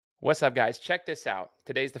What's up, guys? Check this out.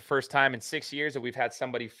 Today's the first time in 6 years that we've had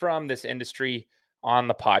somebody from this industry on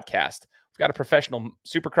the podcast. We've got a professional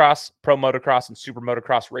Supercross, pro motocross, and super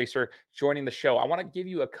motocross racer joining the show. I want to give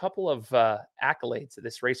you a couple of accolades that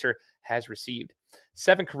this racer has received.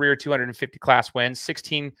 7 career 250 class wins,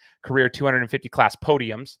 16 career 250 class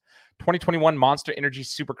podiums, 2021 Monster Energy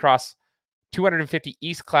Supercross 250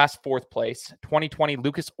 East Class 4th place, 2020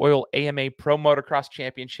 Lucas Oil AMA Pro Motocross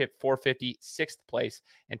Championship 450 6th place,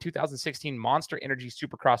 and 2016 Monster Energy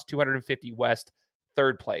Supercross 250 West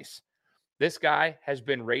 3rd place. This guy has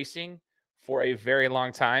been racing for a very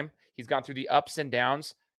long time. He's gone through the ups and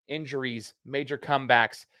downs, injuries, major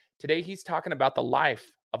comebacks. Today, he's talking about the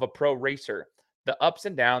life of a pro racer, the ups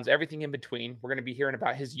and downs, everything in between. We're going to be hearing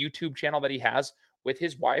about his YouTube channel that he has with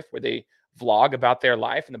his wife, where they vlog about their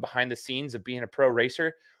life and the behind the scenes of being a pro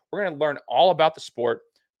racer. We're going to learn all about the sport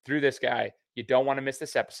through this guy. You don't want to miss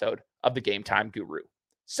this episode of the Game Time Guru.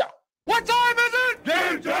 So, what time is it?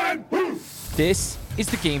 Game time! This is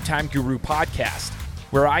the Game Time Guru podcast,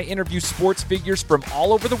 where I interview sports figures from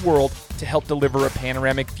all over the world to help deliver a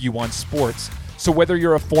panoramic view on sports. So whether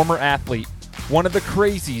you're a former athlete, one of the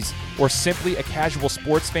crazies, or simply a casual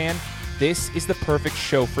sports fan, this is the perfect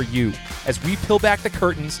show for you as we peel back the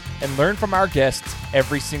curtains and learn from our guests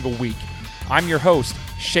every single week. I'm your host,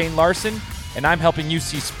 Shane Larson, and I'm helping you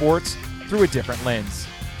see sports through a different lens.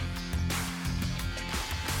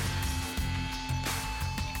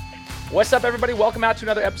 What's up, everybody? Welcome out to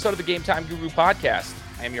another episode of the Game Time Guru podcast.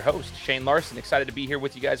 I am your host, Shane Larson. Excited to be here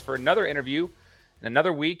with you guys for another interview and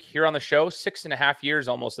another week here on the show. 6.5 years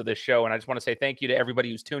almost of this show, and I just want to say thank you to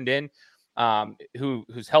everybody who's tuned in.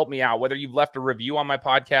 Who's helped me out, whether you've left a review on my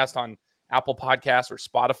podcast on Apple Podcasts or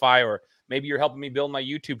Spotify, or maybe you're helping me build my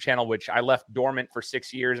YouTube channel, which I left dormant for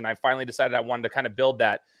 6 years. And I finally decided I wanted to kind of build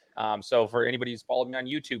that. So for anybody who's followed me on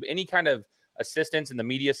YouTube, any kind of assistance in the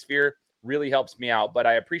media sphere really helps me out. But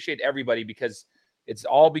I appreciate everybody because it's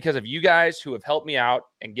all because of you guys who have helped me out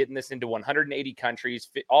and getting this into 180 countries,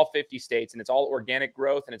 all 50 states. And it's all organic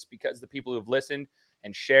growth. And it's because the people who have listened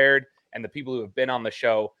and shared and the people who have been on the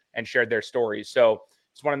show and shared their stories. So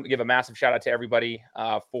just wanted to give a massive shout out to everybody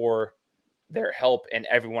for their help and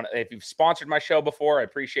everyone. If you've sponsored my show before, I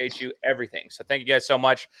appreciate you, everything. So thank you guys so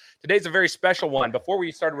much. Today's a very special one. Before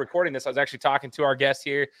we started recording this, I was actually talking to our guest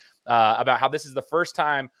here about how this is the first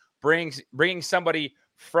time bringing somebody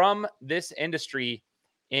from this industry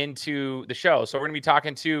into the show. So we're going to be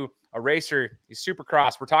talking to a racer, he's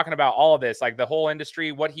Supercross. We're talking about all of this, like the whole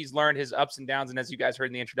industry, what he's learned, his ups and downs. And as you guys heard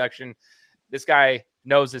in the introduction, this guy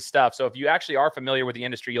knows his stuff. So if you actually are familiar with the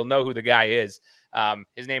industry, you'll know who the guy is.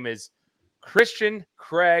 His name is Christian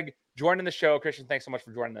Craig, joining the show. Christian, thanks so much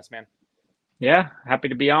for joining us, man. Yeah, happy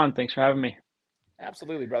to be on. Thanks for having me.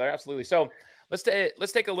 Absolutely, brother. Absolutely. So let's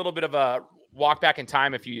take a little bit of a walk back in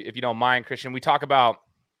time, if you don't mind, Christian. We talk about,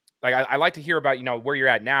 like, I like to hear about, where you're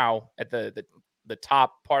at now at the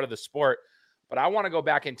top part of the sport, but I want to go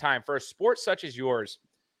back in time. For a sport such as yours,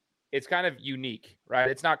 it's kind of unique, right?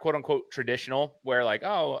 It's not quote unquote traditional where like,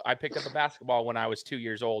 oh, I picked up a basketball when I was 2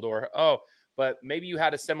 years old, or, but maybe you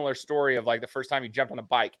had a similar story of like the first time you jumped on a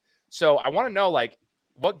bike. So I want to know, like,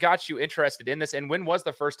 what got you interested in this? And when was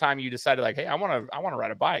the first time you decided like, hey, I want to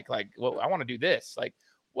ride a bike? Like, well, I want to do this. Like,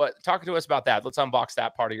 talk to us about that. Let's unbox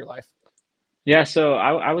that part of your life. Yeah. So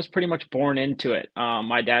I was pretty much born into it.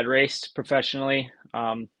 My dad raced professionally.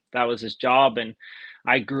 That was his job. And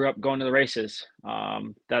I grew up going to the races.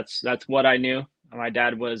 That's what I knew. My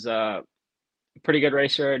dad was a pretty good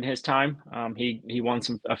racer in his time. He won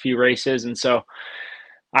a few races, and so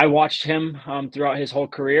I watched him throughout his whole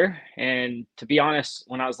career. And to be honest,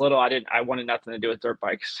 when I was little, I wanted nothing to do with dirt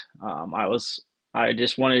bikes. I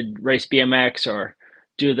just wanted race BMX or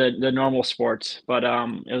do the normal sports. But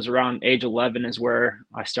it was around age 11 is where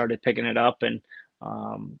I started picking it up and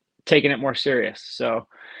taking it more serious. So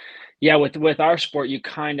yeah, with our sport, you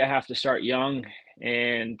kind of have to start young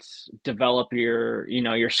and develop your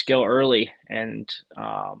skill early. And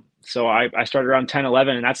so I started around 10,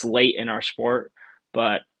 11, and that's late in our sport.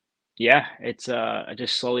 But yeah, it's I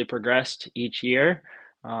just slowly progressed each year.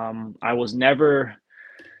 I was never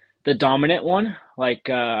the dominant one. Like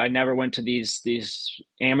I never went to these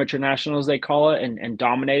amateur nationals, they call it, and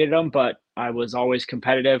dominated them. But I was always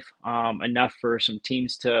competitive enough for some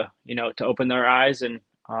teams to open their eyes. And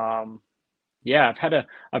yeah, I've had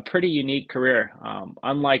a pretty unique career.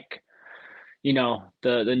 Unlike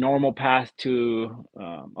the normal path to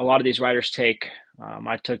a lot of these riders take.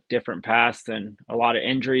 I took different paths and a lot of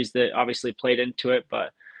injuries that obviously played into it.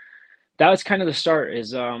 But that was kind of the start.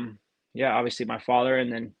 Is obviously my father,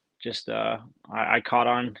 and then just I caught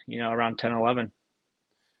on around 10, 11.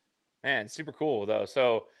 Man, super cool though.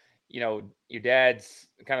 So your dad's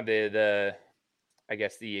kind of the I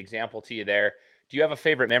guess the example to you there. Do you have a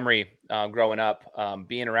favorite memory growing up,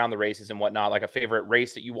 being around the races and whatnot, like a favorite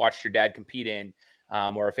race that you watched your dad compete in,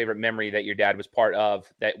 or a favorite memory that your dad was part of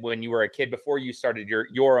that when you were a kid before you started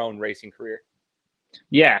your own racing career?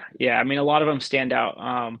 Yeah, yeah. I mean, a lot of them stand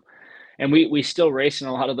out. And we still race in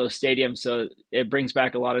a lot of those stadiums, so it brings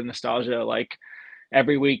back a lot of nostalgia. Like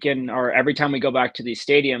every weekend or every time we go back to these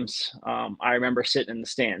stadiums, I remember sitting in the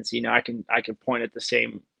stands. I can point at the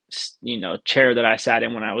same chair that I sat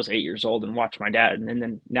in when I was 8 years old and watch my dad, and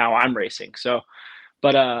then now I'm racing. So,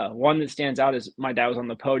 but one that stands out is my dad was on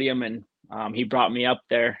the podium and he brought me up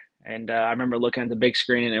there, and I remember looking at the big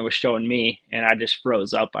screen and it was showing me, and I just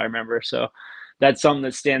froze up. I remember, so that's something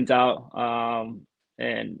that stands out.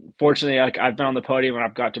 And fortunately, like I've been on the podium and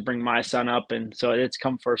I've got to bring my son up, and so it's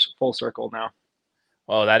come full circle now.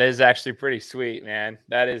 Well, that is actually pretty sweet, man.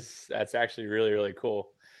 That's actually really, really cool.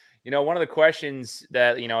 One of the questions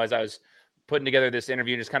that, as I was putting together this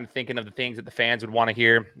interview, just kind of thinking of the things that the fans would want to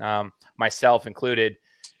hear, myself included,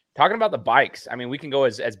 talking about the bikes. I mean, we can go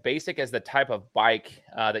as basic as the type of bike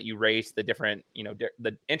that you race, the different,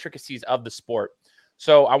 the intricacies of the sport.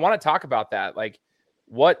 So I want to talk about that. Like,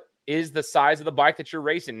 what is the size of the bike that you're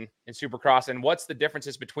racing in Supercross, and what's the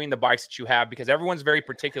differences between the bikes that you have? Because everyone's very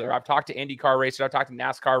particular. I've talked to IndyCar racers, I've talked to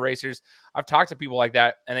NASCAR racers, I've talked to people like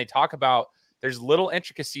that, and they talk about there's little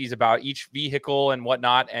intricacies about each vehicle and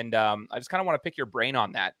whatnot. And I just kind of want to pick your brain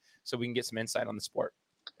on that so we can get some insight on the sport.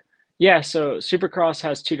 Yeah, so Supercross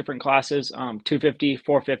has two different classes, 250,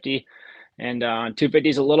 450, and 250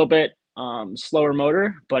 is a little bit slower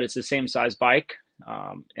motor, but it's the same size bike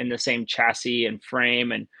and the same chassis and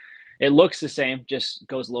frame, and it looks the same, just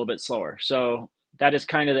goes a little bit slower. So that is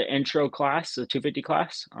kind of the intro class, the 250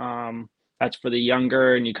 class. That's for the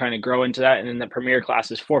younger, and you kind of grow into that. And then the premier class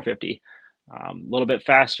is 450, a little bit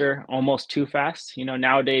faster, almost too fast.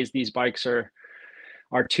 Nowadays these bikes are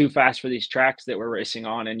too fast for these tracks that we're racing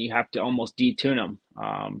on, and you have to almost detune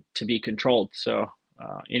them to be controlled. So,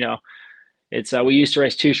 it's we used to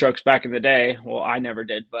race two strokes back in the day. Well, I never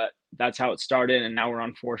did, but that's how it started, and now we're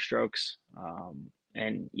on four strokes.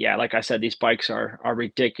 And yeah, like I said, these bikes are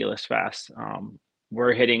ridiculous fast.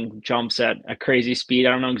 We're hitting jumps at a crazy speed.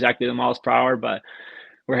 I don't know exactly the miles per hour, but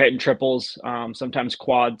we're hitting triples, sometimes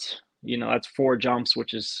quads. That's four jumps,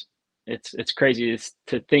 which is it's crazy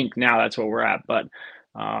to think now that's what we're at. But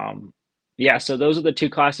yeah, so those are the two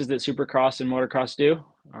classes that Supercross and motocross do,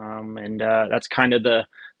 and that's kind of the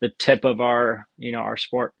tip of our our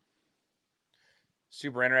sport.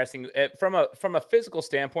 Super interesting. From a physical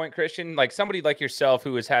standpoint, Christian, like somebody like yourself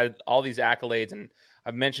who has had all these accolades, and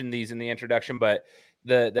I've mentioned these in the introduction, but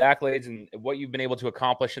the accolades and what you've been able to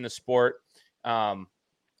accomplish in the sport. I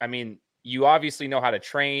mean, you obviously know how to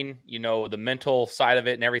train, the mental side of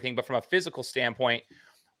it and everything, but from a physical standpoint,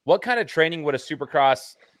 what kind of training would a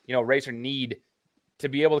Supercross, racer need to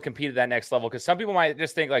be able to compete at that next level? Because some people might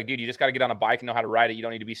just think like, dude, you just got to get on a bike and know how to ride it. You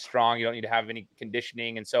don't need to be strong. You don't need to have any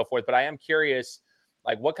conditioning and so forth. But I am curious,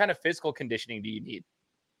 like, what kind of physical conditioning do you need?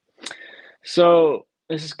 So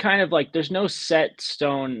this is kind of like there's no set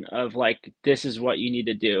stone of like this is what you need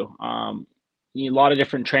to do. A lot of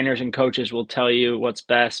different trainers and coaches will tell you what's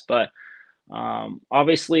best, but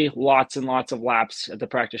obviously lots and lots of laps at the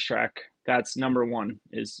practice track. That's number one.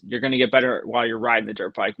 Is you're going to get better while you're riding the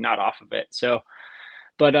dirt bike, not off of it. So,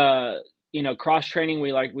 but cross training,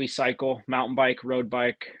 we cycle, mountain bike, road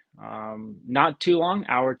bike, not too long,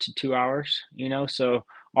 hour to 2 hours. So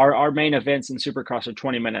our main events in Supercross are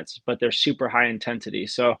 20 minutes, but they're super high intensity.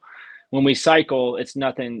 So when we cycle, it's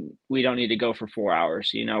nothing. We don't need to go for 4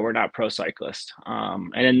 hours. We're not pro cyclists.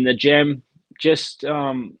 And in the gym, just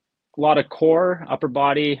a lot of core, upper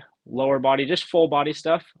body, lower body, just full body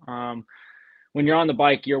stuff. When you're on the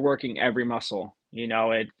bike, you're working every muscle. You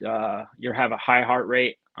have a high heart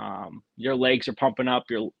rate. Your legs are pumping up,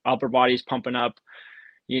 your upper body's pumping up.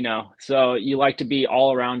 So you like to be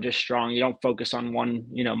all around just strong. You don't focus on one,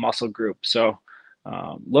 muscle group. So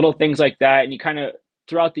little things like that, and you kind of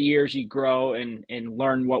throughout the years you grow and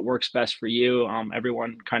learn what works best for you.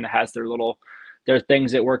 Everyone kind of has their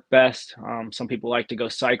things that work best. Some people like to go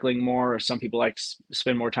cycling more, or some people like to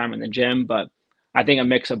spend more time in the gym. But I think a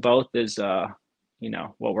mix of both is,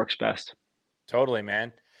 what works best. Totally,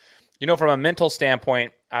 man. From a mental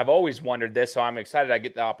standpoint, I've always wondered this, so I'm excited I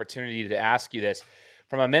get the opportunity to ask you this.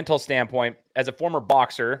 From a mental standpoint, as a former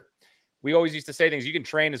boxer, we always used to say things, you can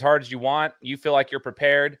train as hard as you want, you feel like you're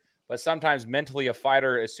prepared, but sometimes mentally a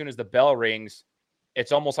fighter, as soon as the bell rings,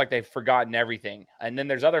 it's almost like they've forgotten everything. And then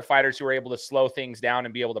there's other fighters who are able to slow things down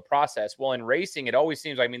and be able to process. Well, in racing, it always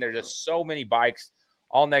seems like, there's just so many bikes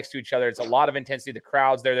all next to each other. It's a lot of intensity. The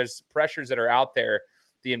crowd's there. There's pressures that are out there,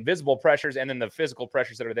 the invisible pressures, and then the physical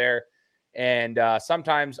pressures that are there. And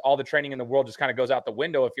sometimes all the training in the world just kind of goes out the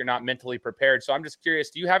window if you're not mentally prepared. So I'm just curious,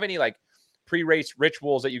 do you have any like pre-race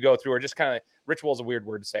rituals that you go through, or just kind of ritual is a weird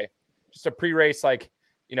word to say, just a pre-race, like,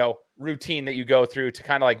 routine that you go through to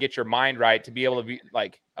kind of like get your mind right to be able to be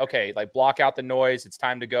like, okay, like block out the noise. It's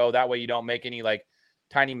time to go. That way you don't make any like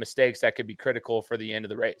tiny mistakes that could be critical for the end of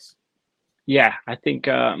the race. Yeah, I think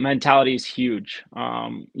mentality is huge.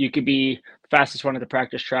 You could be the fastest one at the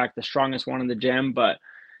practice track, the strongest one in the gym, but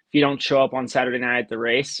if you don't show up on Saturday night at the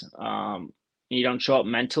race, you don't show up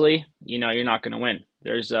mentally, you're not going to win.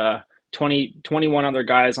 There's 21 other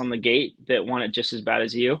guys on the gate that want it just as bad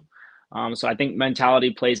as you. So I think mentality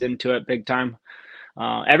plays into it big time.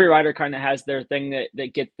 Every rider kind of has their thing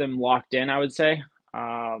that gets them locked in, I would say.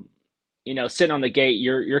 Sitting on the gate,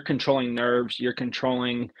 you're controlling nerves, you're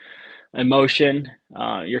controlling emotion,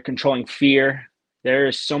 you're controlling fear.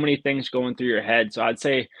 There's so many things going through your head. So I'd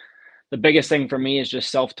say the biggest thing for me is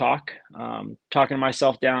just self-talk, talking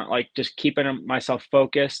myself down, like just keeping myself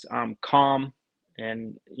focused, calm.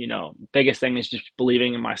 And, biggest thing is just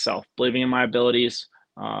believing in myself, believing in my abilities,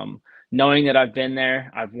 knowing that I've been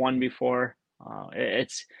there, I've won before.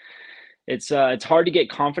 It's hard to get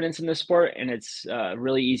confidence in this sport, and it's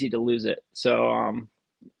really easy to lose it. So,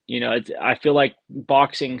 I feel like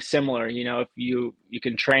boxing similar, if you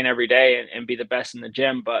can train every day and be the best in the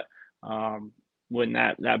gym, but when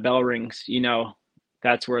that bell rings,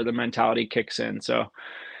 that's where the mentality kicks in. So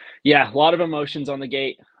yeah, a lot of emotions on the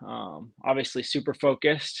gate. Obviously super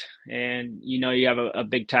focused, and you have a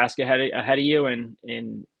big task ahead of you, and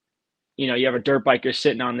you have a dirt bike you're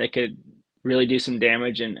sitting on that could really do some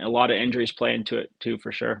damage, and a lot of injuries play into it too,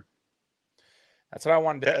 for sure. That's what I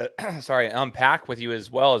wanted to unpack with you,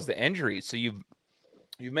 as well as the injuries. So you've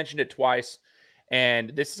mentioned it twice,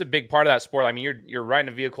 and this is a big part of that sport. I mean, you're riding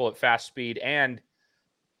a vehicle at fast speed, and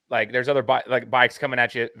like there's other bikes coming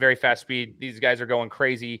at you at very fast speed. These guys are going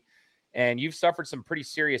crazy, and you've suffered some pretty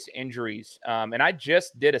serious injuries. And I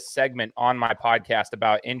just did a segment on my podcast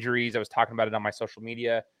about injuries. I was talking about it on my social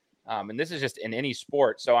media, and this is just in any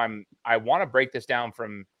sport. So I want to break this down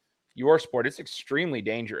from your sport. It's extremely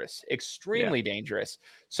dangerous, dangerous.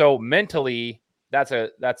 So mentally, it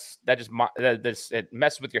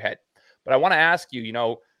messes with your head. But I want to ask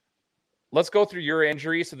you, let's go through your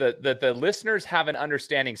injury so that the listeners have an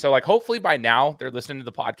understanding. So like, hopefully by now they're listening to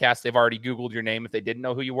the podcast. They've already Googled your name if they didn't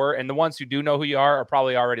know who you were. And the ones who do know who you are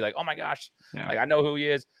probably already like, oh my gosh, like I know who he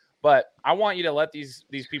is. But I want you to let these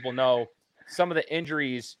people know some of the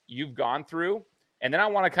injuries you've gone through. And then I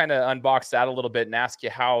want to kind of unbox that a little bit and ask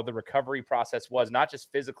you how the recovery process was, not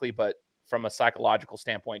just physically, but from a psychological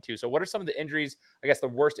standpoint too. So what are some of the injuries, I guess the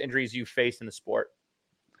worst injuries you faced in the sport?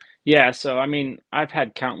 Yeah. So, I mean, I've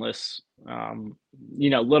had countless,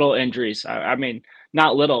 little injuries. I mean,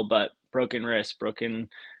 not little, but broken wrists, broken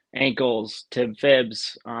ankles, tib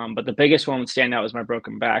fibs. But the biggest one would stand out was my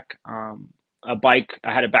broken back. I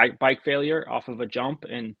had a bike failure off of a jump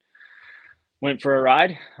and went for a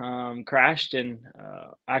ride, crashed, and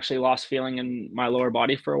actually lost feeling in my lower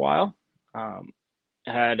body for a while.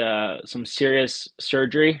 Had some serious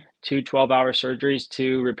surgery, 12-hour surgeries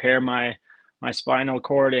to repair my spinal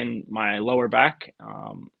cord and my lower back.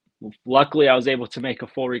 Luckily, I was able to make a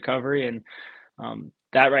full recovery, and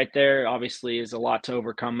that right there obviously is a lot to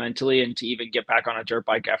overcome mentally, and to even get back on a dirt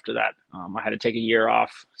bike after that. I had to take a year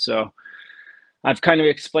off. So I've kind of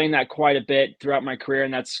explained that quite a bit throughout my career,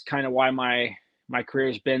 and that's kind of why my career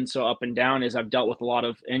has been so up and down. Is I've dealt with a lot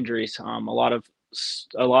of injuries, a lot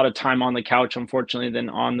of time on the couch, unfortunately, than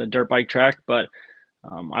on the dirt bike track. But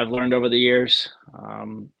I've learned over the years,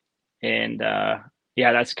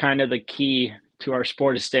 that's kind of the key to our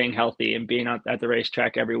sport, is staying healthy and being out at the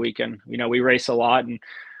racetrack every weekend. We race a lot and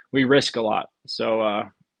we risk a lot. So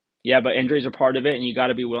but injuries are part of it, and you got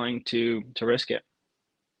to be willing to risk it.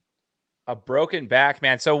 A broken back,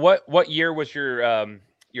 man. So what year was your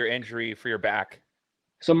injury for your back?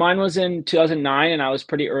 So mine was in 2009, and I was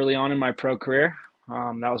pretty early on in my pro career.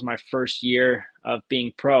 That was my first year of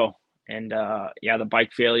being pro, and the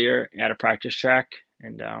bike failure at a practice track,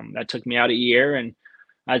 and that took me out a year, and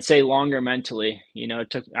I'd say longer mentally.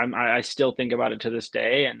 I still think about it to this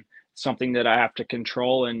day, and something that I have to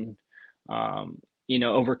control and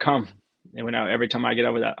overcome. And every time I get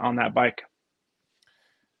on that bike.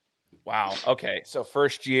 Wow. Okay. So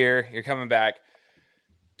first year, you're coming back,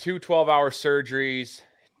 12-hour surgeries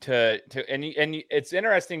and it's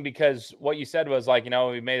interesting because what you said was like,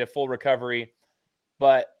 we made a full recovery,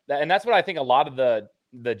 and that's what I think a lot of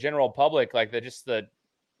the general public, like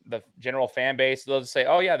the general fan base, they'll just say,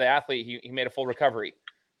 oh yeah, the athlete, he made a full recovery.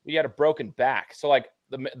 you had a broken back. So like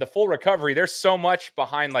the full recovery, there's so much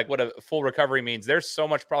behind like what a full recovery means. There's so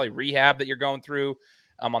much probably rehab that you're going through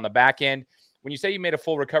on the back end. When you say you made a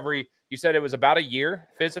full recovery, you said it was about a year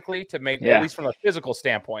physically to make, at least from a physical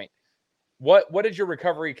standpoint. What did your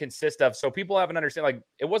recovery consist of? So people have an understanding, like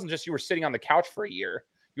it wasn't just you were sitting on the couch for a year.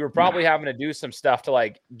 You were probably having to do some stuff to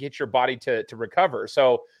like get your body to recover.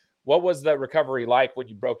 So what was the recovery like when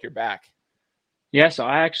you broke your back? Yeah, so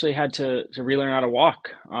I actually had to relearn how to walk.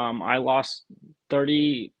 I lost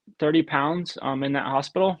 30 pounds in that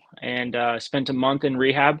hospital, and spent a month in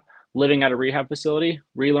rehab, living at a rehab facility,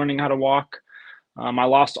 relearning how to walk. I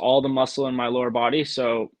lost all the muscle in my lower body,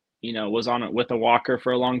 so was on it with a walker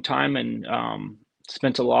for a long time, and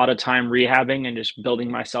spent a lot of time rehabbing and just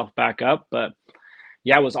building myself back up. But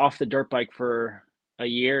yeah, I was off the dirt bike for a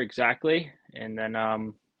year exactly, and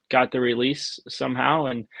then got the release somehow,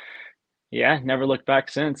 and yeah, never looked back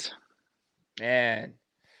since. Man,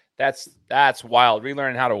 that's wild.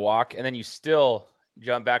 Relearning how to walk, and then you still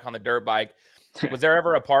jump back on the dirt bike. Was there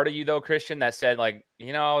ever a part of you though, Christian, that said like,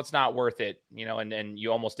 it's not worth it, and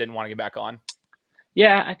you almost didn't want to get back on?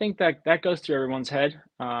 Yeah, I think that goes through everyone's head.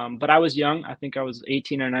 But I was young. I think I was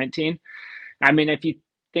 18 or 19. I mean, if you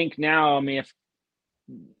think now, I mean, if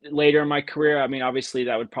later in my career, I mean, obviously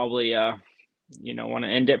that would probably, want to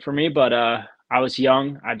end it for me. But I was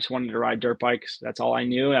young. I just wanted to ride dirt bikes. That's all I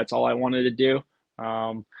knew. That's all I wanted to do.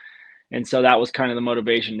 And so that was kind of the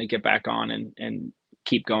motivation to get back on and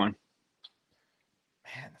keep going.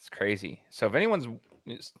 Man, that's crazy. So if anyone's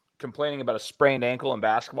complaining about a sprained ankle in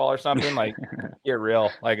basketball or something, like get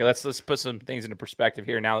real. Like let's put some things into perspective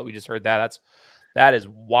here now that we just heard that. That is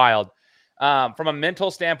wild. From a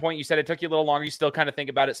mental standpoint, you said it took you a little longer. You still kind of think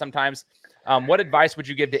about it sometimes. What advice would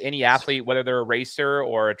you give to any athlete, whether they're a racer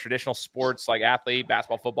or a traditional sports like athlete,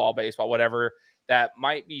 basketball, football, baseball, whatever, that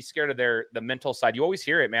might be scared of the mental side? You always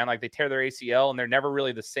hear it, man. Like they tear their ACL and they're never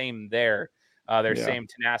really the same there. Their same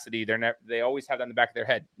tenacity. They always have that in the back of their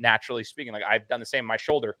head, naturally speaking. Like I've done the same in my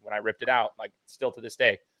shoulder when I ripped it out, like still to this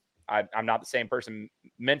day. I'm not the same person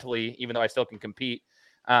mentally, even though I still can compete.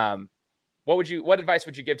 What advice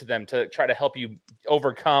would you give to them to try to help you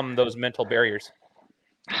overcome those mental barriers?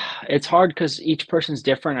 It's hard because each person's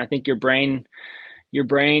different. I think your brain,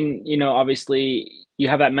 obviously you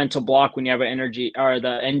have that mental block when you have an energy or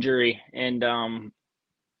the injury, and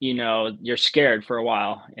you're scared for a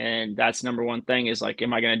while. And that's number one thing is like,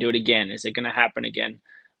 am I going to do it again? Is it going to happen again?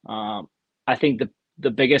 I think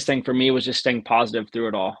the biggest thing for me was just staying positive through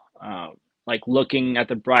it all. Like looking at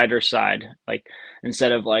the brighter side, like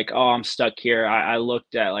instead of like, oh, I'm stuck here. I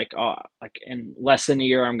looked at like, oh, like in less than a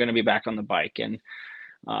year, I'm going to be back on the bike, and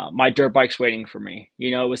my dirt bike's waiting for me.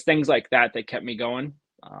 It was things like that kept me going.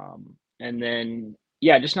 And then,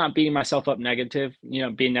 yeah, just not beating myself up negative,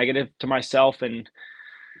 being negative to myself and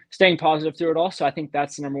staying positive through it all. So I think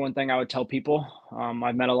that's the number one thing I would tell people.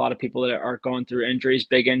 I've met a lot of people that are going through injuries,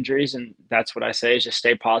 big injuries, and that's what I say is just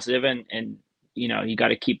stay positive and you got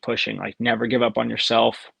to keep pushing, like never give up on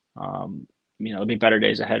yourself. There'll be better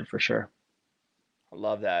days ahead for sure. I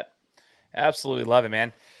love that. Absolutely love it,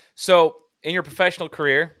 man. So in your professional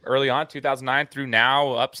career, early on, 2009 through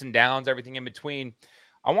now, ups and downs, everything in between,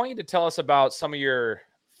 I want you to tell us about some of your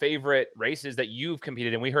favorite races that you've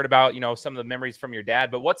competed in. We heard about, some of the memories from your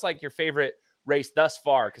dad, but what's like your favorite race thus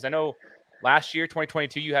far? Because I know last year,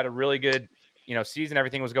 2022, you had a really good, season.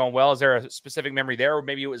 Everything was going well. Is there a specific memory there, or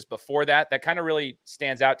maybe it was before that kind of really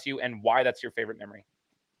stands out to you, and why that's your favorite memory?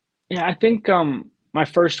 Yeah, I think my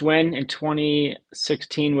first win in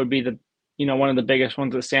 2016 would be one of the biggest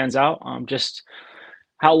ones that stands out. Just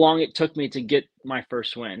how long it took me to get my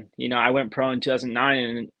first win. I went pro in 2009,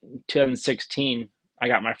 and in 2016 I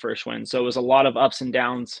got my first win. So it was a lot of ups and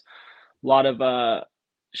downs, a lot of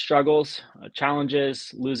struggles, challenges,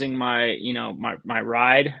 losing my my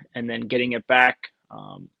ride and then getting it back.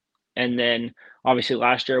 And then obviously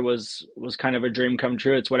last year was kind of a dream come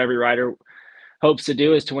true. It's what every rider hopes to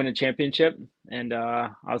do, is to win a championship. And I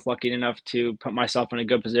was lucky enough to put myself in a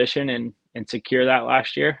good position and secure that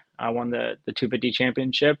last year. I won the 250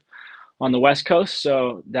 championship on the West Coast.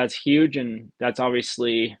 So that's huge. And that's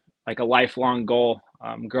obviously like a lifelong goal.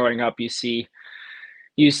 Growing up, you see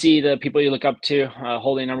the people you look up to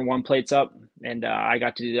holding number one plates up. And I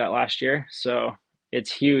got to do that last year. So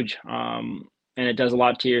it's huge. And it does a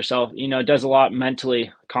lot to yourself. It does a lot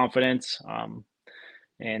mentally, confidence.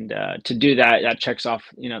 And to do that checks off,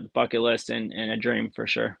 the bucket list and a dream for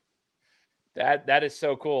sure. That is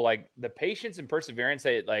so cool. Like the patience and perseverance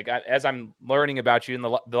that as I'm learning about you in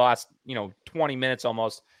the last, 20 minutes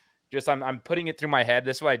almost, just I'm putting it through my head.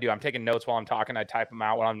 This is what I do. I'm taking notes while I'm talking. I type them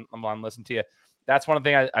out while I'm listening to you. that's one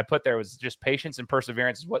thing I put there was just patience and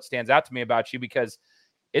perseverance is what stands out to me about you, because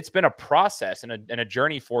it's been a process and a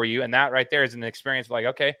journey for you. And that right there is an experience like,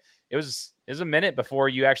 okay, it was a minute before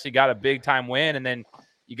you actually got a big time win. And then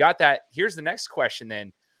you got that. Here's the next question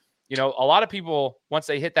then. You know, a lot of people, once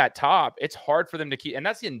they hit that top, it's hard for them to keep, and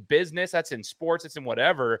that's in business, that's in sports, it's in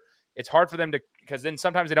whatever. It's hard for them to, because then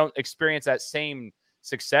sometimes they don't experience that same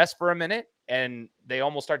success for a minute and they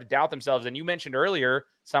almost start to doubt themselves. And you mentioned earlier,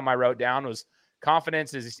 something I wrote down was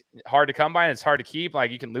confidence is hard to come by and it's hard to keep. Like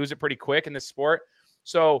you can lose it pretty quick in this sport.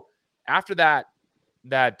 So after that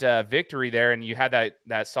victory there, and you had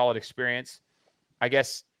that solid experience, I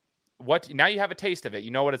guess now you have a taste of it.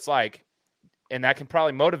 You know what it's like. And that can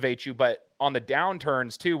probably motivate you, but on the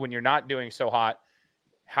downturns too, when you're not doing so hot,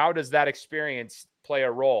 how does that experience play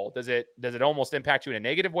a role? Does it almost impact you in a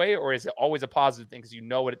negative way, or is it always a positive thing because you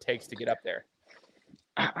know what it takes to get up there?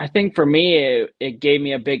 I think for me, it gave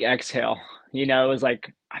me a big exhale. You know, it was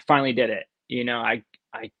like, I finally did it. You know, I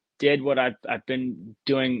did what I've been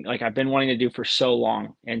doing, like I've been wanting to do for so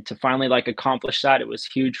long. And to finally like accomplish that, it was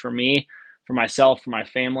huge for me, for myself, for my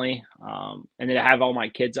family. And then to have all my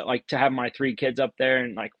kids, like to have my 3 kids up there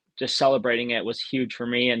and like just celebrating it was huge for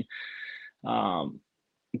me. And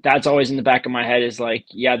that's always in the back of my head is like,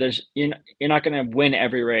 yeah, you're not going to win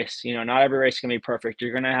every race. You know, not every race can be perfect.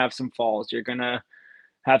 You're going to have some falls. You're going to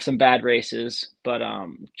have some bad races, but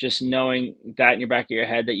just knowing that in your back of your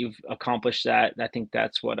head that you've accomplished that, I think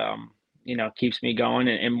that's what you know, keeps me going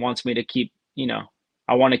and wants me to keep, you know,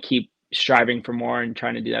 I want to keep striving for more and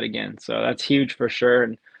trying to do that again. So that's huge for sure.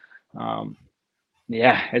 And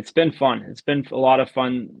yeah, it's been fun. It's been a lot of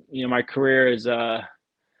fun. You know, my career has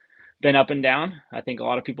been up and down. I think a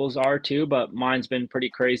lot of people's are too, but mine's been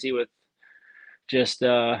pretty crazy with just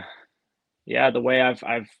yeah, the way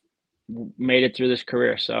I've made it through this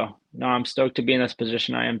career. So no, I'm stoked to be in this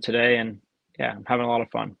position I am today. And yeah, I'm having a lot of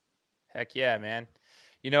fun. Heck yeah, man.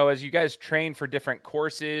 You know, as you guys train for different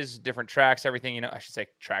courses, different tracks, everything, you know, I should say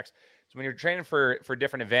tracks. So when you're training for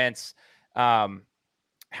different events, how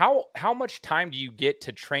much time do you get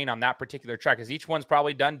to train on that particular track? Because each one's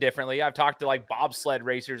probably done differently. I've talked to like bobsled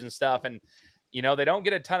racers and stuff, and you know, they don't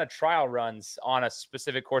get a ton of trial runs on a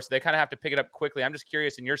specific course. They kind of have to pick it up quickly. I'm just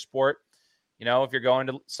curious in your sport, you know, if you're going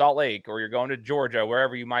to Salt Lake or you're going to Georgia,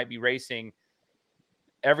 wherever you might be racing,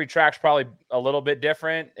 every track's probably a little bit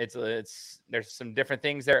different. There's some different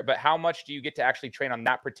things there, but how much do you get to actually train on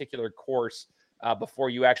that particular course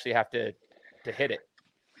before you actually have to hit it?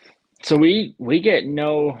 So we get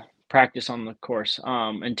no practice on the course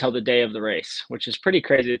until the day of the race, which is pretty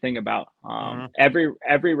crazy to think about.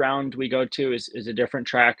 Every round we go to is a different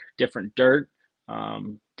track, different dirt,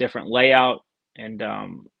 different layout, and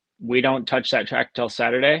we don't touch that track till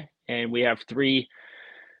Saturday. And we have 3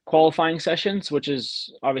 qualifying sessions, which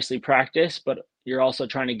is obviously practice, but you're also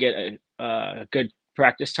trying to get a good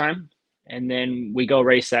practice time. And then we go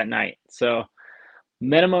race that night. So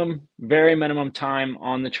very minimum time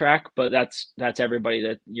on the track, but that's everybody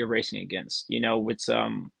that you're racing against. You know, it's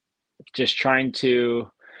just trying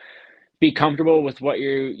to be comfortable with what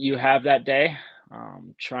you have that day,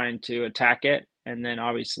 trying to attack it. And then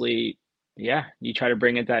obviously, yeah, you try to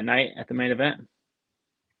bring it that night at the main event.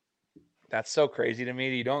 That's so crazy to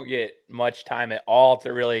me. You don't get much time at all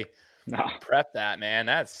to really prep that, man.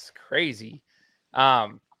 That's crazy.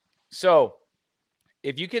 So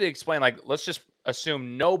if you could explain, like, let's just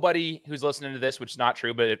assume nobody who's listening to this, which is not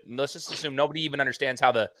true, but let's just assume nobody even understands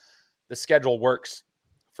how the schedule works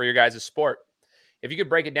for your guys' sport. If you could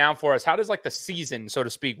break it down for us, how does like the season, so to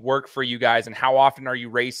speak, work for you guys, and how often are you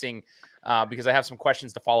racing? Because I have some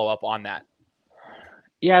questions to follow up on that.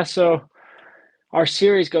 Yeah, so our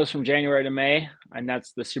series goes from January to May, and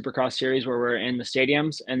that's the Supercross series where we're in the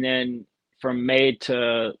stadiums. And then from May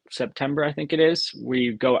to September, I think it is,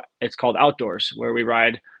 it's called outdoors, where we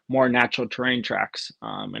ride more natural terrain tracks.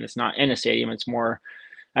 And it's not in a stadium, it's more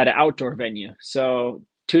at an outdoor venue. So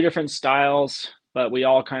 2 different styles, but we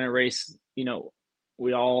all kind of race, you know,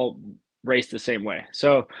 we all race the same way.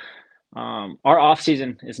 So our off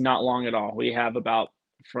season is not long at all. We have about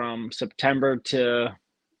from September to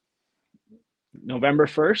November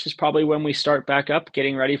 1st is probably when we start back up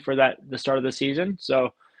getting ready for the start of the season.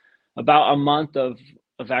 So about a month of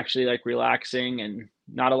actually like relaxing and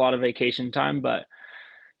not a lot of vacation time, but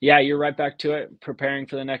yeah, you're right back to it, preparing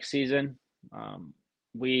for the next season. Our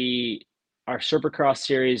Supercross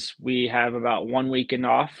series, we have about 1 weekend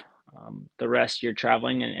off. The rest you're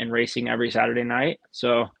traveling and racing every Saturday night.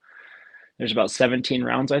 So there's about 17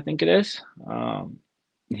 rounds, I think it is.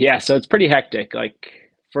 Yeah, so it's pretty hectic. Like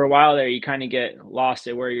for a while there, you kind of get lost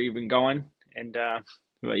at where you're even going. And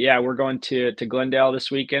but yeah, we're going to Glendale this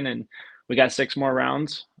weekend, and we got 6 more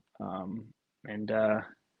rounds. And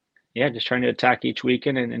yeah, just trying to attack each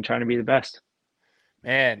weekend and trying to be the best.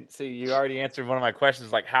 Man, see, you already answered one of my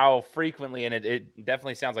questions, like how frequently, and it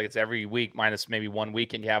definitely sounds like it's every week minus maybe 1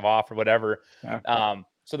 weekend you have off or whatever. Yeah.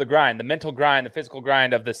 So the grind, the mental grind, the physical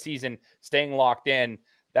grind of the season, staying locked in,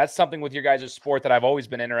 that's something with your guys' sport that I've always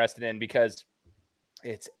been interested in because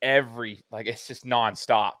it's it's just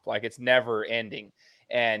nonstop. Like it's never ending.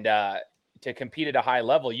 And to compete at a high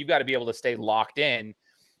level, you've got to be able to stay locked in.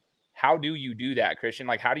 How do you do that, Christian?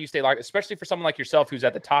 Like, how do you stay locked, especially for someone like yourself who's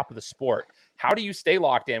at the top of the sport? How do you stay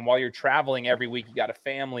locked in while you're traveling every week? You got a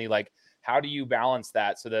family. Like, how do you balance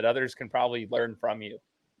that so that others can probably learn from you?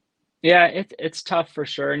 Yeah, it's tough for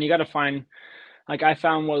sure. And you got to find, like, I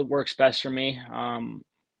found what works best for me.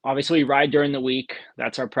 Obviously, we ride during the week.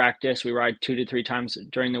 That's our practice. We ride 2 to 3 times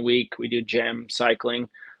during the week. We do gym, cycling,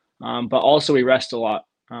 but also we rest a lot,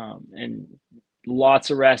 and lots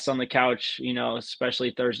of rest on the couch.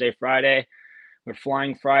 Especially Thursday, Friday. We're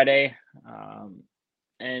flying Friday,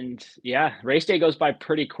 and yeah, race day goes by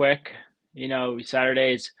pretty quick.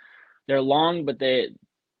 Saturdays they're long, but the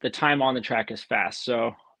time on the track is fast.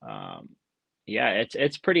 So yeah,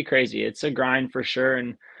 it's pretty crazy. It's a grind for sure,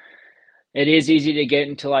 and it is easy to get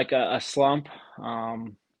into like a slump.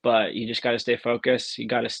 But you just got to stay focused. You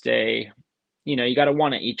got to stay, you got to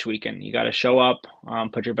want it each weekend. You got to show up,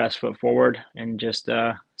 put your best foot forward, and just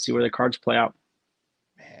see where the cards play out.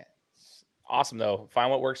 Man, awesome though. Find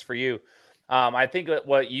what works for you. I think that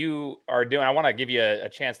what you are doing, I want to give you a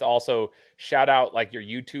chance to also shout out like your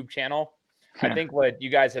YouTube channel. I think what you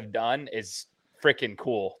guys have done is freaking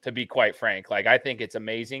cool, to be quite frank. Like, I think it's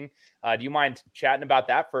amazing. Do you mind chatting about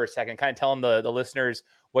that for a second? Kind of telling the listeners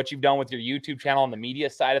what you've done with your YouTube channel and the media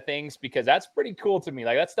side of things, because that's pretty cool to me.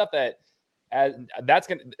 Like, that's stuff that's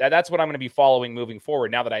what I'm going to be following moving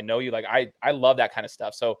forward. Now that I know you, like, I love that kind of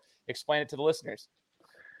stuff. So explain it to the listeners.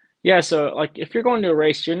 Yeah, so like if you're going to a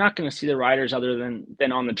race, you're not going to see the riders other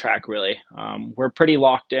than on the track, really. We're pretty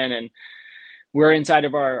locked in, and we're inside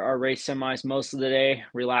of our race semis most of the day,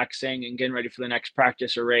 relaxing and getting ready for the next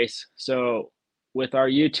practice or race. So with our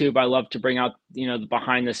YouTube, I love to bring out, the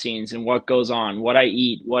behind the scenes and what goes on, what I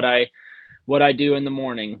eat, what I do in the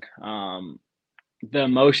morning, the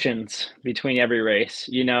emotions between every race,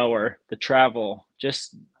 or the travel.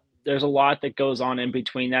 Just there's a lot that goes on in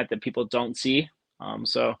between that people don't see.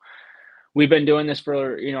 So we've been doing this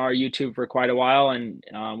for our YouTube for quite a while, and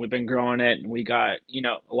we've been growing it, and we got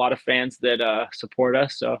a lot of fans that support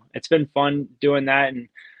us. So it's been fun doing that, and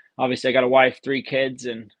obviously I got a wife, 3 kids,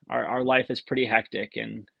 and our life is pretty hectic.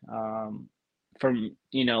 And from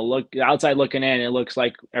look outside looking in, it looks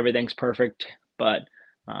like everything's perfect, but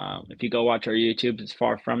if you go watch our YouTube, it's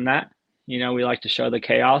far from that. We like to show the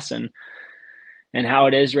chaos and how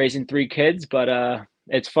it is raising 3 kids, but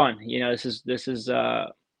it's fun. This is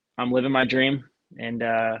I'm living my dream, and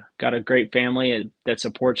got a great family that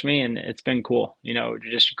supports me, and it's been cool.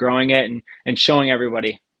 Just growing it and showing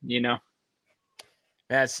everybody.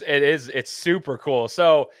 It's super cool.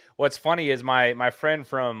 So what's funny is my friend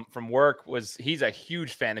from work he's a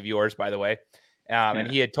huge fan of yours, by the way.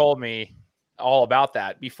 And he had told me all about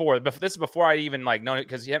that before. But this is before I even like known it,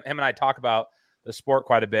 because him and I talk about the sport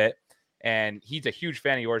quite a bit. And he's a huge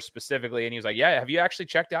fan of yours specifically. And he was like, yeah, have you actually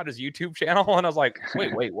checked out his YouTube channel? And I was like,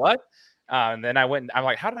 wait, what? And then I'm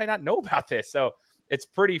like, how did I not know about this? So it's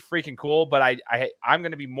pretty freaking cool. But I'm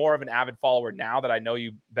going to be more of an avid follower now that I know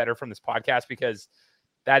you better from this podcast, because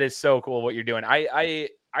that is so cool what you're doing. I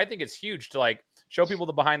think it's huge to like show people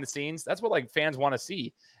the behind the scenes. That's what like fans want to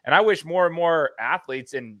see. And I wish more and more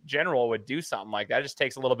athletes in general would do something like that. It just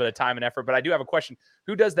takes a little bit of time and effort. But I do have a question.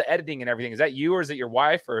 Who does the editing and everything? Is that you, or is it your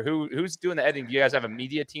wife, or who's doing the editing? Do you guys have a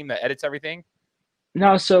media team that edits everything?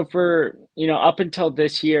 No, so for up until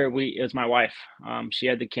this year, it was my wife. She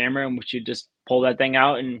had the camera, and she'd just pull that thing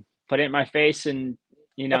out and put it in my face and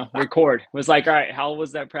record. It was like, all right, how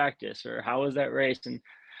was that practice, or how was that race? And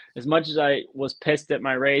as much as I was pissed at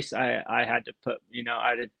my race, I had to I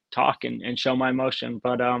had to talk and show my emotion.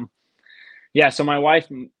 But yeah, so my wife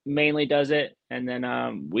mainly does it, and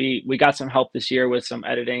then we got some help this year with some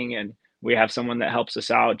editing, and we have someone that helps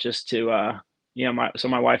us out just to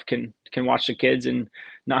my wife can watch the kids and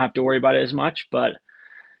not have to worry about it as much. But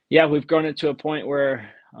yeah, we've grown it to a point where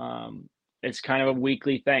it's kind of a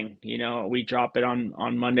weekly thing. We drop it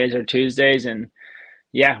on Mondays or Tuesdays, and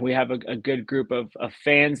yeah, we have a good group of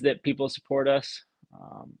fans that people support us.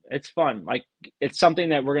 It's fun. Like, it's something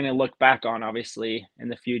that we're going to look back on, obviously, in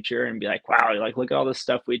the future and be like, wow, like, look at all this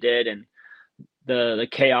stuff we did, and the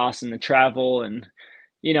chaos and the travel, and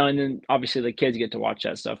and then obviously the kids get to watch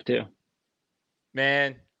that stuff too.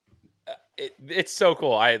 Man, It's so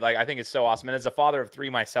cool. I think it's so awesome. And as a father of 3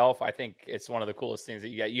 myself, I think it's one of the coolest things that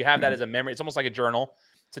you get. You have that as a memory. It's almost like a journal.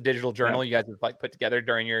 It's a digital journal you guys have like put together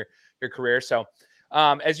during your career. So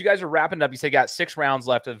as you guys are wrapping up, you say you got 6 rounds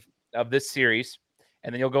left of this series,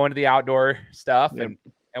 and then you'll go into the outdoor stuff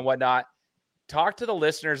and whatnot. Talk to the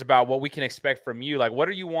listeners about what we can expect from you. Like, what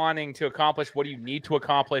are you wanting to accomplish? What do you need to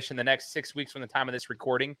accomplish in the next 6 weeks from the time of this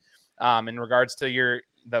recording, in regards to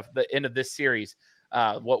the end of this series?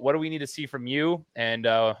 What do we need to see from you? And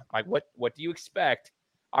like, what do you expect?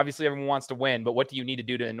 Obviously, everyone wants to win, but what do you need to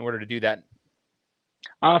do in order to do that?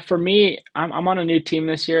 For me, I'm on a new team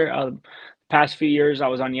this year. Past few years, I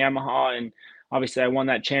was on Yamaha, and obviously I won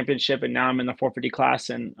that championship, and now I'm in the 450 class,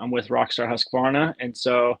 and I'm with Rockstar Husqvarna, and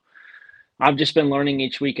so I've just been learning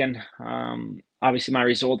each weekend. Obviously, my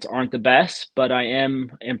results aren't the best, but I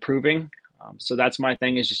am improving. So that's my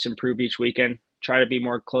thing, is just improve each weekend, try to be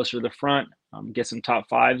more closer to the front, get some top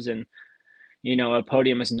fives, and a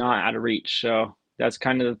podium is not out of reach. So that's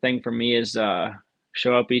kind of the thing for me, is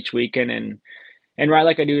show up each weekend and ride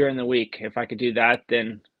like I do during the week. If I could do that,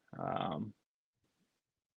 then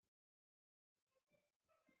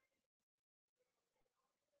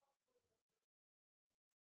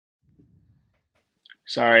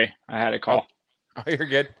sorry, I had a call. Oh, you're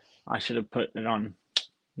good. I should have put it on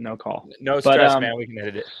no call. No stress, man. We can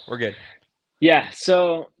edit it. We're good. Yeah.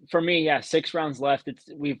 So for me, 6 rounds left.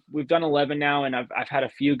 We've done 11 now, and I've had a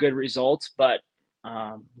few good results, but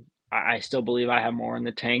I still believe I have more in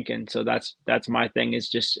the tank, and so that's my thing, is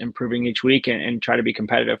just improving each week and try to be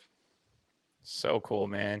competitive. So cool,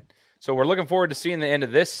 man. So we're looking forward to seeing the end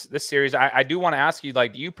of this series. I do want to ask you,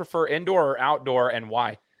 like, do you prefer indoor or outdoor, and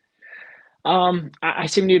why? I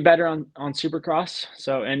seem to be better on Supercross,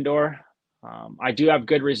 so indoor. I do have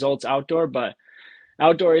good results outdoor, but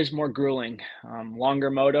outdoor is more grueling, longer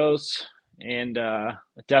motos, and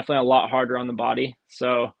definitely a lot harder on the body.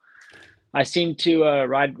 So I seem to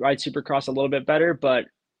ride Supercross a little bit better, but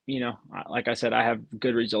like I said, I have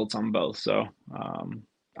good results on both. So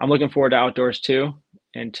I'm looking forward to outdoors too,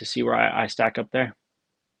 and to see where I stack up there.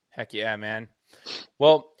 Heck yeah, man.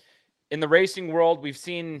 Well, in the racing world, we've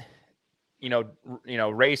seen,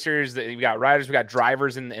 racers, that we got riders, we got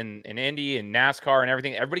drivers in Indy and NASCAR and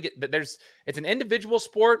everything. It's an individual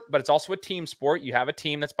sport, but it's also a team sport. You have a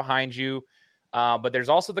team that's behind you, but there's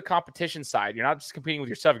also the competition side. You're not just competing with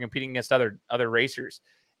yourself; you're competing against other racers.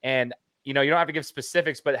 And you don't have to give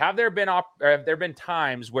specifics, but have there been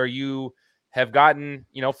times where you have gotten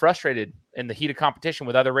frustrated in the heat of competition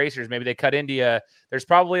with other racers? Maybe they cut into you. There's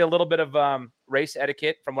probably a little bit of race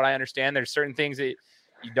etiquette, from what I understand. There's certain things that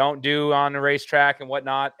you don't do on the racetrack and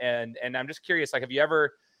whatnot. And I'm just curious, like, have you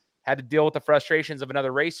ever had to deal with the frustrations of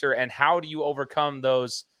another racer, and how do you overcome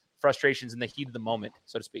those frustrations in the heat of the moment,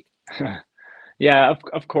 so to speak? Yeah,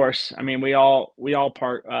 of course. I mean, we all deal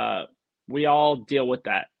with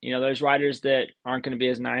that. There's riders that aren't going to be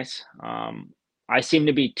as nice. I seem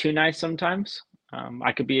to be too nice sometimes.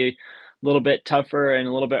 I could be a little bit tougher and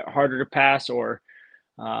a little bit harder to pass, or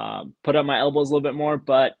put up my elbows a little bit more,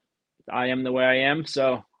 but I am the way I am.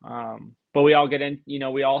 So, but we all get in,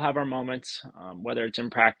 we all have our moments, whether it's in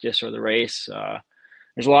practice or the race.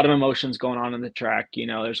 There's a lot of emotions going on in the track.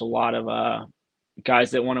 There's a lot of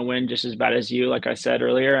guys that want to win just as bad as you, like I said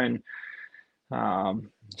earlier. And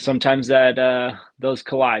sometimes those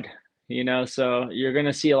collide, so you're going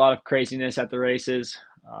to see a lot of craziness at the races.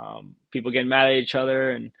 People getting mad at each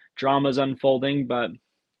other and dramas unfolding, but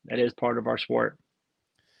that is part of our sport.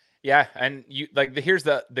 Yeah, and here's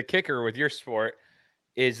the kicker with your sport,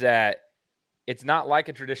 is that it's not like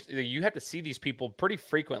a tradition. You have to see these people pretty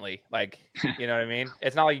frequently. Like, you know what I mean?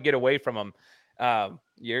 It's not like you get away from them.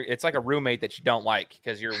 It's like a roommate that you don't like,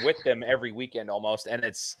 because you're with them every weekend almost, and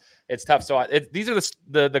it's tough. So these are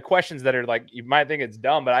the questions that are, like, you might think it's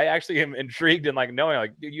dumb, but I actually am intrigued in, like, knowing,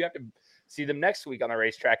 like, dude, you have to see them next week on the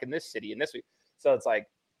racetrack in this city and this week. So it's like,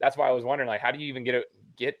 that's why I was wondering, like, how do you even get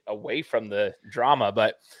away from the drama?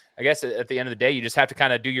 But I guess at the end of the day, you just have to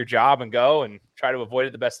kind of do your job and go and try to avoid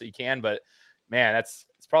it the best that you can. But man, it's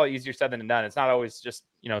probably easier said than done. It's not always just,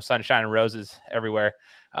 sunshine and roses everywhere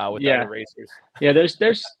with other racers. Yeah, there's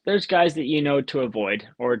guys that to avoid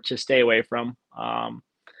or to stay away from.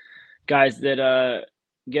 Guys that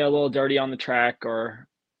get a little dirty on the track, or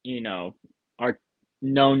are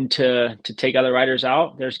known to take other riders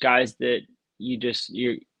out. There's guys that you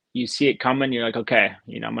see it coming. You're like, okay,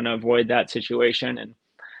 I'm going to avoid that situation. And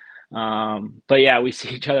but yeah, we see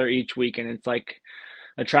each other each week, and it's like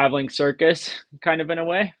a traveling circus, kind of, in a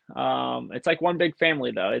way. It's like one big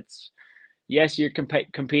family, though. Yes, you're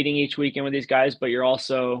competing each weekend with these guys, but you're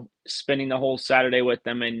also spending the whole Saturday with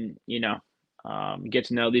them, and get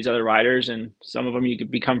to know these other riders, and some of them you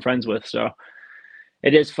could become friends with. So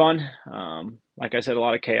it is fun. Like I said, a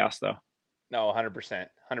lot of chaos though. No, 100%,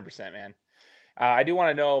 100%, man. I do want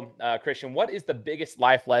to know, Christian, what is the biggest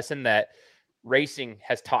life lesson that racing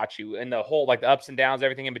has taught you, and the whole, like the ups and downs,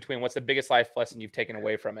 everything in between? What's the biggest life lesson you've taken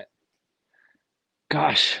away from it?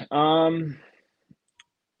 Gosh,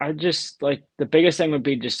 I just like the biggest thing would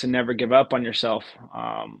be just to never give up on yourself.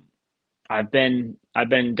 I've been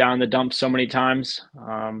down the dumps so many times,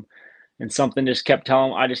 and something just kept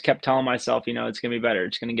telling. I just kept telling myself, you know, it's gonna be better.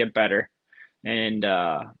 It's gonna get better, and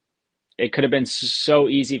it could have been so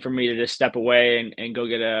easy for me to just step away and go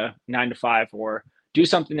get a 9 to 5 or do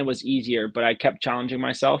something that was easier. But I kept challenging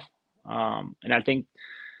myself, and I think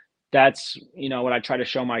that's, you know, what I try to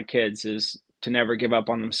show my kids is to never give up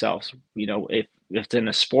on themselves. You know, if it's in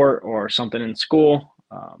a sport or something in school,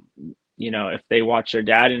 you know, if they watch their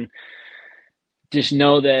dad and just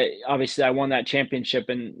know that obviously I won that championship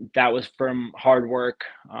and that was from hard work,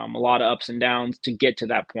 a lot of ups and downs to get to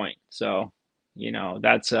that point. So, you know,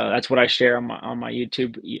 that's what I share on my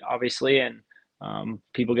YouTube, obviously, and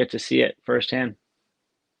people get to see it firsthand.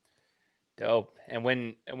 Dope. And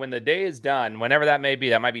when the day is done, whenever that may be,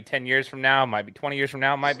 that might be 10 years from now, might be 20 years from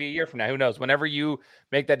now, might be a year from now, who knows? Whenever you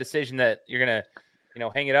make that decision that you're gonna,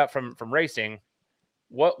 hang it up from racing,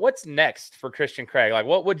 what's next for Christian Craig? Like,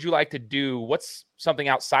 what would you like to do? What's something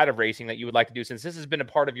outside of racing that you would like to do, since this has been a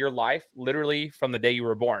part of your life literally from the day you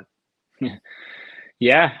were born?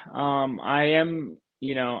 Yeah, I am.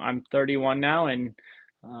 You know, I'm 31 now, and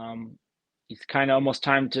it's kind of almost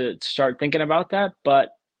time to start thinking about that. But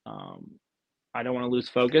um, I don't want to lose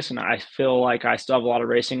focus, and I feel like I still have a lot of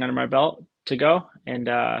racing under my belt to go. And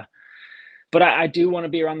but I do want to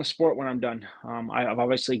be around the sport when I'm done. I've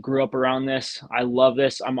obviously grew up around this. I love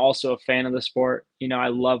this. I'm also a fan of the sport. You know, I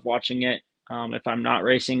love watching it. If I'm not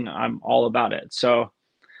racing, I'm all about it. So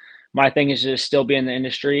my thing is to still be in the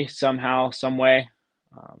industry somehow, some way,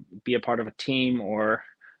 be a part of a team or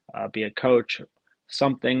be a coach,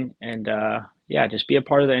 something, and yeah, just be a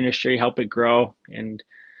part of the industry, help it grow, and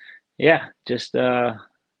yeah, just be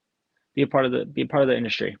a part of the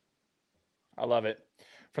industry. I love it.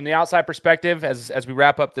 From the outside perspective, as we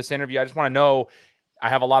wrap up this interview, I just want to know, I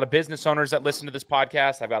have a lot of business owners that listen to this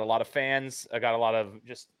podcast. I've got a lot of fans. I got a lot of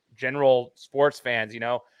just general sports fans.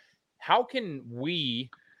 How can we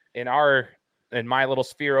in my little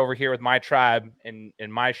sphere over here with my tribe and in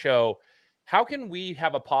my show, how can we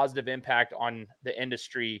have a positive impact on the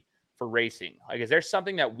industry for racing? Like, is there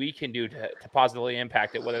something that we can do to positively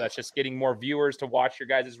impact it, whether that's just getting more viewers to watch your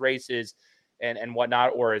guys' races and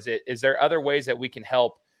whatnot, or is there other ways that we can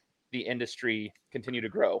help the industry continue to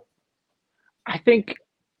grow? I think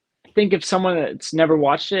if someone that's never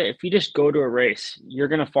watched it, if you just go to a race, you're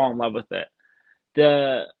gonna fall in love with it.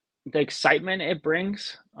 The the excitement it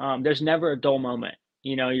brings, there's never a dull moment.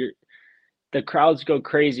 You know, the crowds go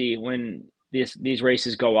crazy when these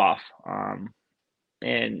races go off.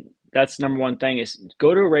 And that's number one thing is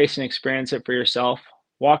go to a race and experience it for yourself.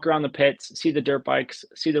 Walk around the pits, see the dirt bikes,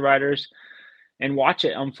 see the riders, and watch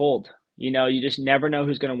it unfold. You know, you just never know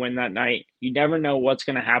who's going to win that night. You never know what's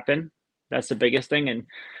going to happen. That's the biggest thing. And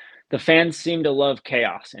the fans seem to love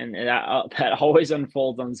chaos, and that always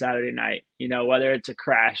unfolds on Saturday night. You know, whether it's a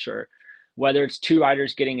crash or whether it's two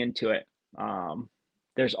riders getting into it.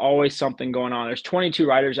 There's always something going on. There's 22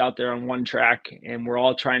 riders out there on one track, and we're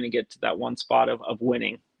all trying to get to that one spot of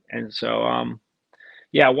winning. And so,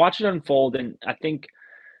 yeah, watch it unfold. And I think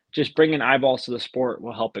just bringing eyeballs to the sport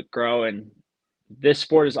will help it grow. And this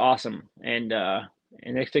sport is awesome, and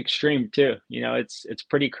it's extreme too. You know, it's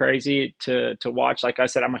pretty crazy to watch. Like I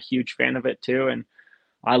said, I'm a huge fan of it too, and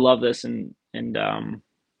I love this. And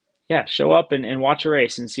yeah, show up and watch a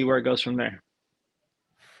race and see where it goes from there.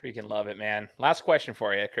 Freaking love it, man. Last question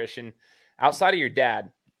for you, Christian. Outside of your dad,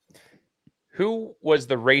 who was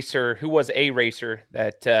a racer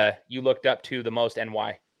that you looked up to the most, and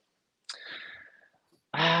why?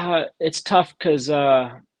 It's tough because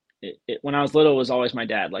when I was little, it was always my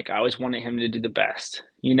dad. Like I always wanted him to do the best,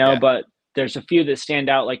 you know. Yeah. But there's a few that stand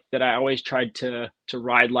out, like that I always tried to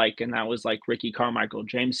ride like, and that was like Ricky Carmichael,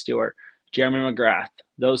 James Stewart, Jeremy McGrath.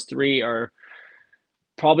 Those three are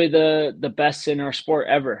probably the best in our sport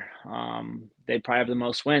ever. They probably have the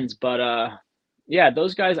most wins, but yeah,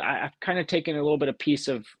 those guys, I've kind of taken a little bit of piece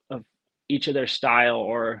of each of their style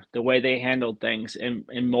or the way they handled things and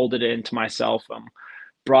molded it into myself.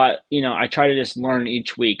 I try to just learn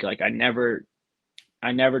each week. Like I never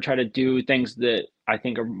try to do things that I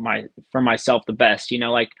think are for myself the best. You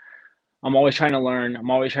know, like I'm always trying to learn.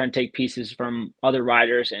 I'm always trying to take pieces from other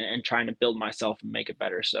riders and trying to build myself and make it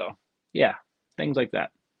better. So yeah, things like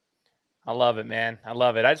that. I love it, man. I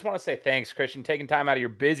love it. I just want to say thanks, Christian, taking time out of your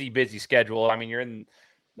busy schedule. I mean, you're in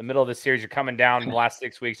the middle of the series. You're coming down in the last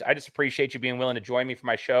 6 weeks. I just appreciate you being willing to join me for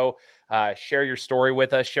my show, share your story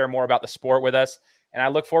with us, share more about the sport with us. And I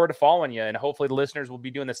look forward to following you. And hopefully the listeners will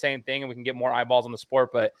be doing the same thing and we can get more eyeballs on the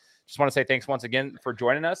sport. But just want to say thanks once again for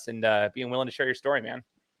joining us and being willing to share your story, man.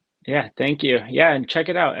 Yeah, thank you. Yeah, and check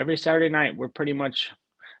it out. Every Saturday night, we're pretty much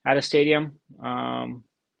at a stadium.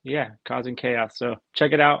 Causing chaos. So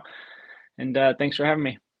check it out. And thanks for having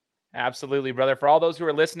me. Absolutely, brother. For all those who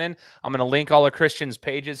are listening, I'm going to link all of Christian's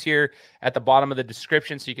pages here at the bottom of the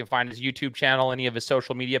description so you can find his YouTube channel, any of his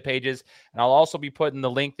social media pages. And I'll also be putting the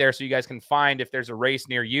link there so you guys can find if there's a race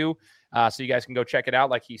near you, so you guys can go check it out.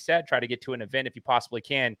 Like he said, try to get to an event if you possibly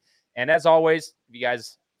can. And as always, if you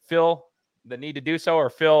guys feel the need to do so or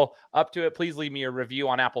feel up to it, please leave me a review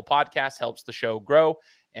on Apple Podcasts. Helps the show grow.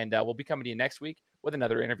 And we'll be coming to you next week with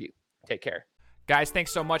another interview. Take care. Guys,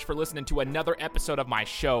 thanks so much for listening to another episode of my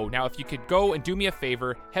show. Now, if you could go and do me a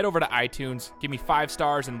favor, head over to iTunes, give me 5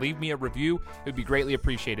 stars, and leave me a review, it would be greatly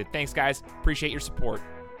appreciated. Thanks, guys. Appreciate your support.